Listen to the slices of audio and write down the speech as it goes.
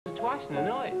twice in the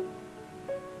night.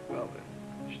 Well, then,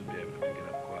 you should be able to pick it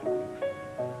up quite quickly.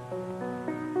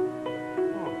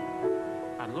 Oh,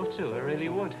 I'd love to, I really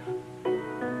would.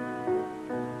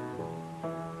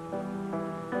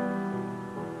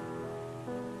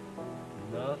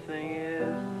 Nothing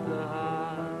is so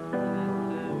hard,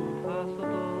 it's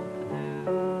impossible to do,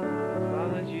 as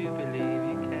long as you believe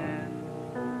you can.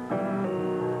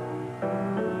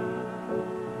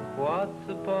 What's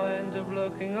the point of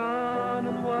looking on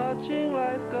and watching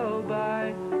life go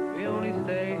by? We only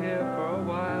stay here for a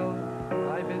while.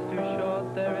 Life is too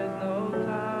short, there is no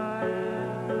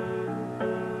time.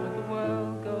 But the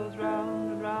world goes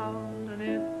round and round, and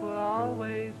it will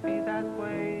always be that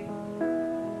way.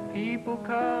 People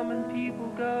come and people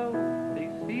go, they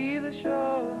see the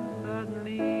show, and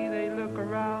suddenly they look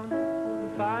around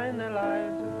and find their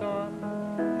lives are gone.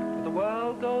 But the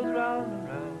world goes round and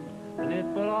round, and it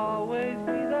will always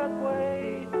be that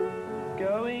way,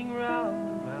 going round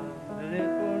and round, and it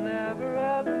will never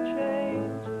ever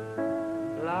change.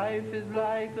 Life is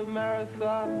like a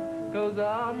marathon, goes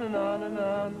on and on and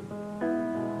on.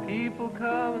 People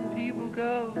come and people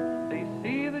go, they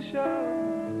see the show,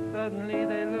 suddenly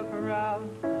they look around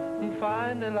and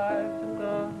find their lives are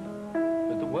gone.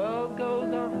 But the world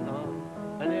goes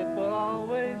on, and it will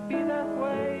always be that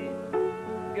way,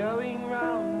 going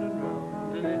round and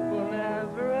round, and it will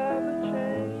never ever change.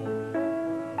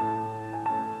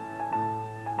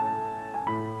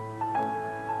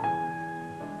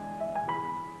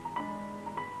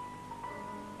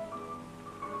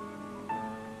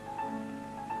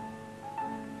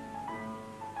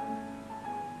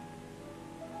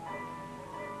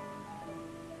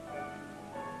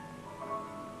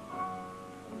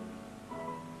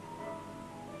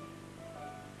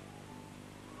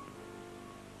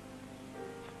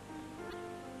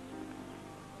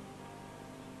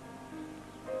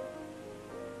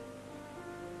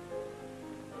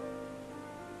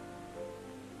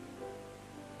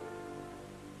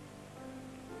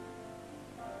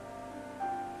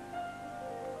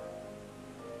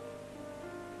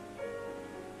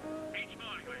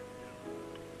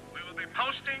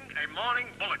 Posting a morning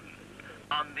bulletin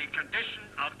on the condition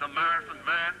of the marathon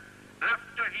man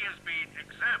after he has been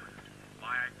examined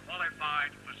by a qualified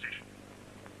physician.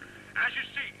 As you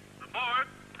see, the board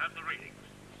has the readings.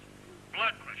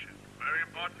 Blood pressure, very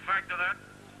important factor that.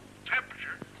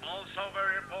 Temperature, also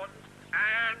very important.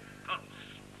 And pulse.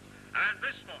 And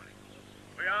this morning,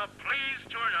 we are pleased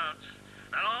to announce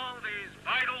that all these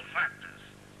vital factors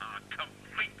are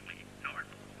completely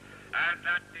normal, and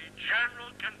that the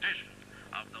general condition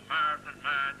of the marathon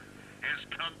man is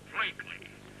completely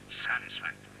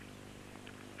satisfactory.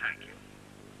 Thank you.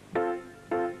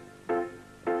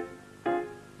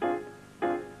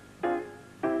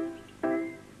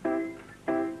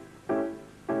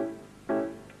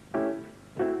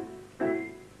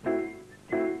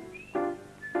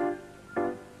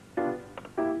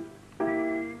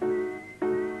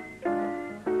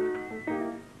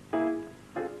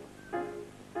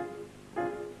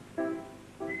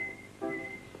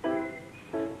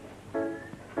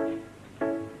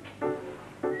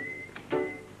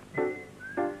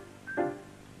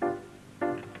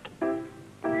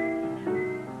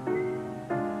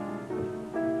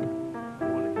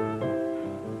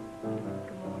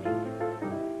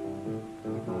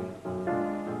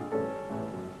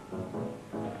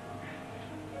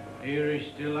 Here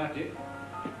he's still at it.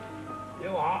 You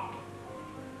are.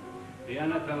 The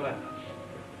NFL.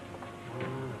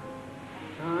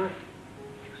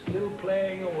 Still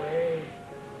playing away.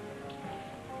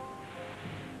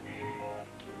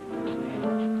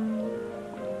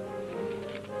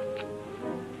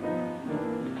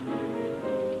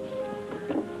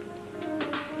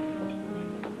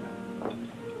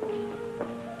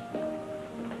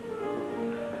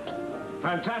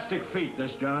 Fantastic feat,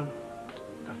 this, John.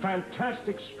 A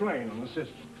fantastic strain on the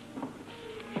system.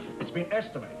 It's been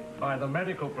estimated by the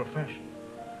medical profession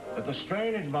that the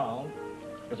strain involved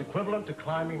is equivalent to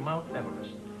climbing Mount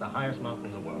Everest, the highest mountain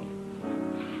in the world.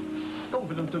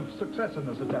 Confident of success in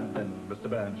this attempt, then, Mr.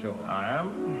 Burnshaw? I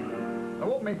am. Now,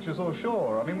 what makes you so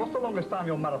sure? I mean, what's the longest time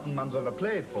your marathon man's ever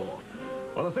played for?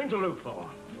 Well, the thing to look for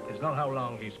is not how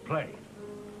long he's played,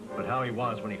 but how he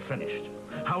was when he finished.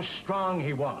 How strong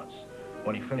he was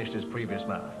when he finished his previous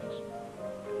marathons.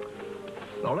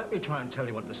 Now, let me try and tell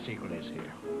you what the secret is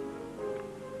here.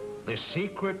 The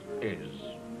secret is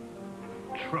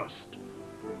trust.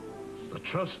 The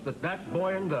trust that that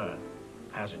boy in there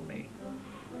has in me.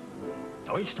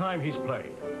 Now, each time he's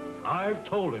played, I've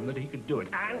told him that he could do it,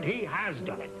 and he has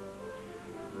done it.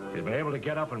 He's been able to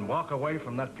get up and walk away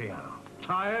from that piano.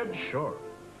 Tired? Sure.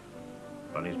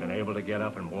 but he's been able to get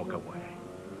up and walk away.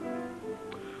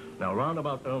 Now, round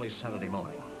about early Saturday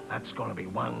morning, that's going to be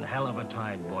one hell of a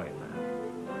tide boiling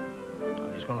there.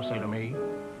 And he's going to say to me,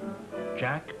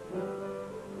 Jack,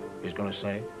 he's going to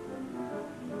say,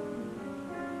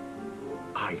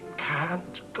 I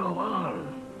can't go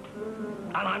on.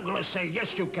 And I'm going to say, yes,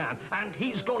 you can. And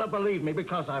he's going to believe me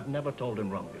because I've never told him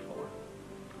wrong before.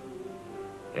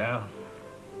 Yeah,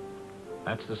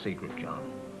 that's the secret,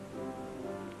 John.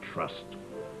 Trust.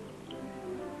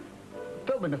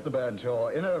 Tell me, Mr.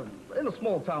 Burnshaw, in a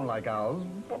small town like ours,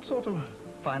 what sort of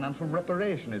financial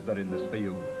reparation is there in this for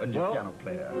you and your piano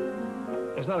player?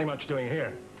 There's nothing much doing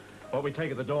here. What we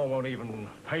take at the door won't even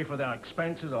pay for their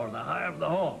expenses or the hire of the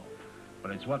hall.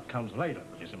 But it's what comes later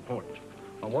which is important.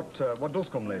 And what does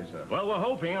come later? Well, we're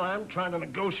hoping, I'm trying to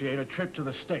negotiate a trip to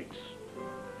the States.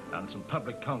 And some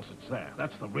public concerts there.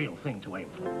 That's the real thing to aim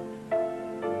for.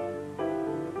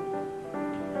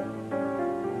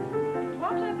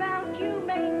 What about You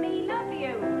Made Me Love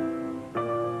You?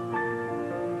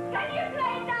 Can you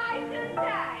play nice and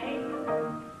day?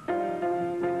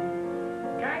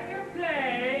 Can you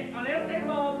play a little bit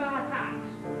more about hats?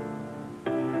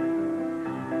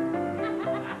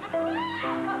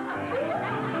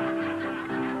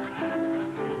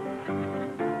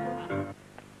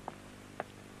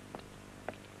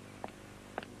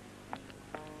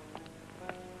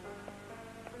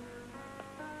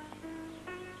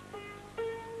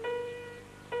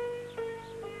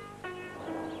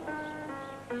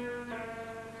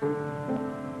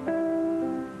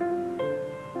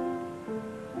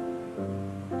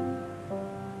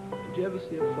 Did you ever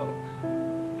see a fox?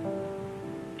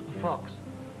 A fox?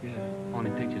 Yeah.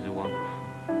 Only pictures of one.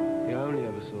 Yeah, I only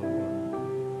ever saw one.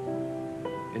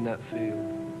 In that field.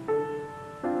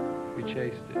 We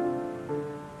chased it.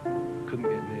 Couldn't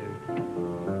get near it.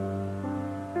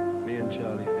 Me and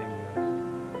Charlie Fingers.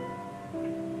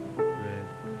 Red.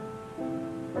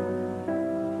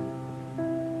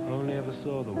 I only ever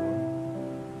saw the one.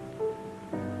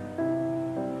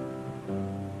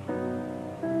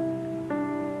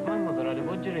 My mother had a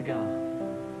budgerigar.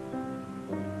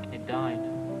 It died.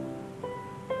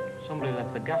 Somebody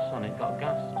left the gas on it, got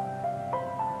gassed.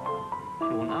 She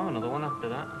wouldn't have another one after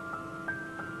that.